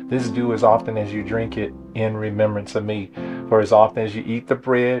blood. This do as often as you drink it in remembrance of me. For as often as you eat the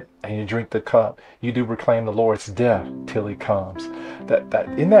bread and you drink the cup, you do proclaim the Lord's death till he comes."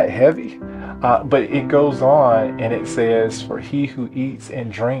 Isn't that heavy? But it goes on and it says, "For he who eats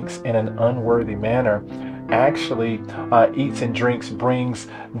and drinks in an unworthy manner actually eats and drinks brings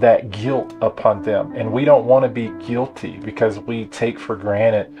that guilt upon them." And we don't want to be guilty because we take for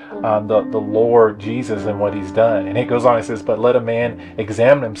granted the Lord Jesus and what he's done. And it goes on, it says, "But let a man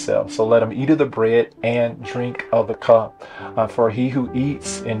examine himself, so let him eat of the bread and drink of the cup. For he who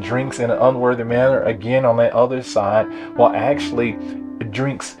eats and drinks in an unworthy manner," again on that other side, well, actually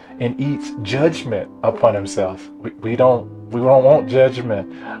drinks and eats judgment upon himself. We don't want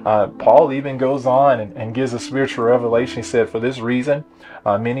judgment. Paul even goes on and gives a spiritual revelation. He said, "For this reason,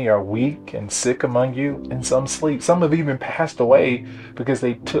 many are weak and sick among you, and some sleep." Some have even passed away because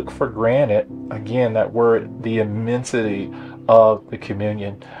they took for granted, again, that word, the immensity of the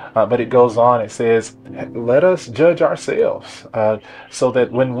communion. But it goes on, it says, "Let us judge ourselves, so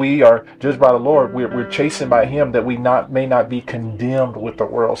that when we are judged by the Lord, we're chastened by him, that we may not be condemned with the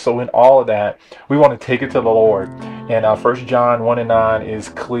world." So in all of that, we want to take it to the Lord. And 1 John 1:9 is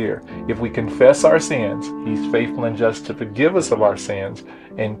clear. If we confess our sins, he's faithful and just to forgive us of our sins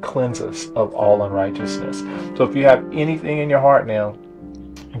and cleanse us of all unrighteousness. So if you have anything in your heart now,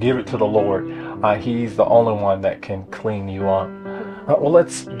 give it to the Lord. He's the only one that can clean you up. Well,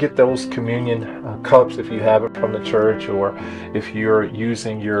 let's get those communion cups if you have it from the church, or if you're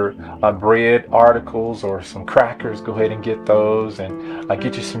using your bread articles or some crackers, go ahead and get those, and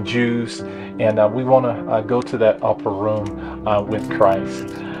get you some juice. And we want to go to that upper room with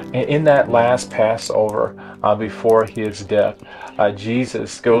Christ. And in that last Passover before his death,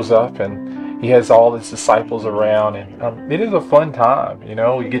 Jesus goes up and he has all his disciples around, and it is a fun time. You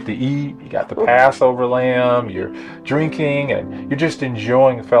know, you get to eat, you got the Passover lamb, you're drinking, and you're just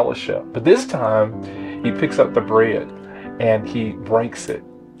enjoying fellowship. But this time, he picks up the bread and he breaks it.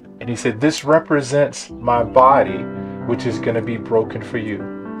 And he said, "This represents my body, which is going to be broken for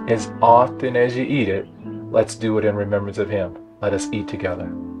you. As often as you eat it, let's do it in remembrance of him." Let us eat together.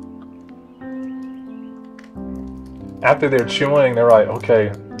 After they're chewing, they're like,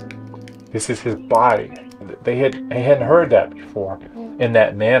 okay, this is his body. They hadn't heard that before in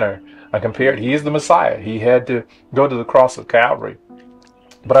that manner. Compared, he is the Messiah. He had to go to the cross of Calvary.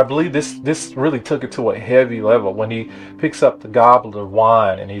 But I believe this really took it to a heavy level when he picks up the goblet of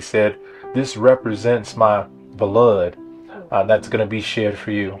wine and he said, "This represents my blood that's going to be shed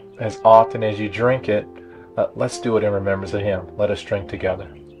for you. As often as you drink it, let's do it in remembrance of him. Let us drink together."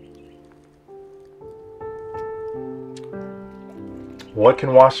 What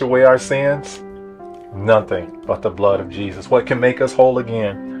can wash away our sins? Nothing but the blood of Jesus. What can make us whole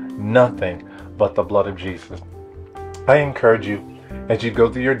again? Nothing but the blood of Jesus. I encourage you, as you go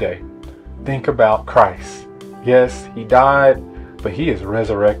through your day, think about Christ. Yes, he died, but he is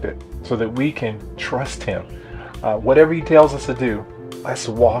resurrected so that we can trust him. Whatever he tells us to do, let's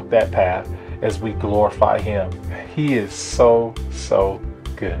walk that path as we glorify him. He is so, so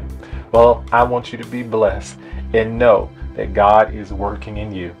good. Well, I want you to be blessed and know that God is working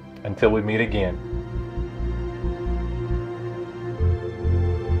in you. Until we meet again,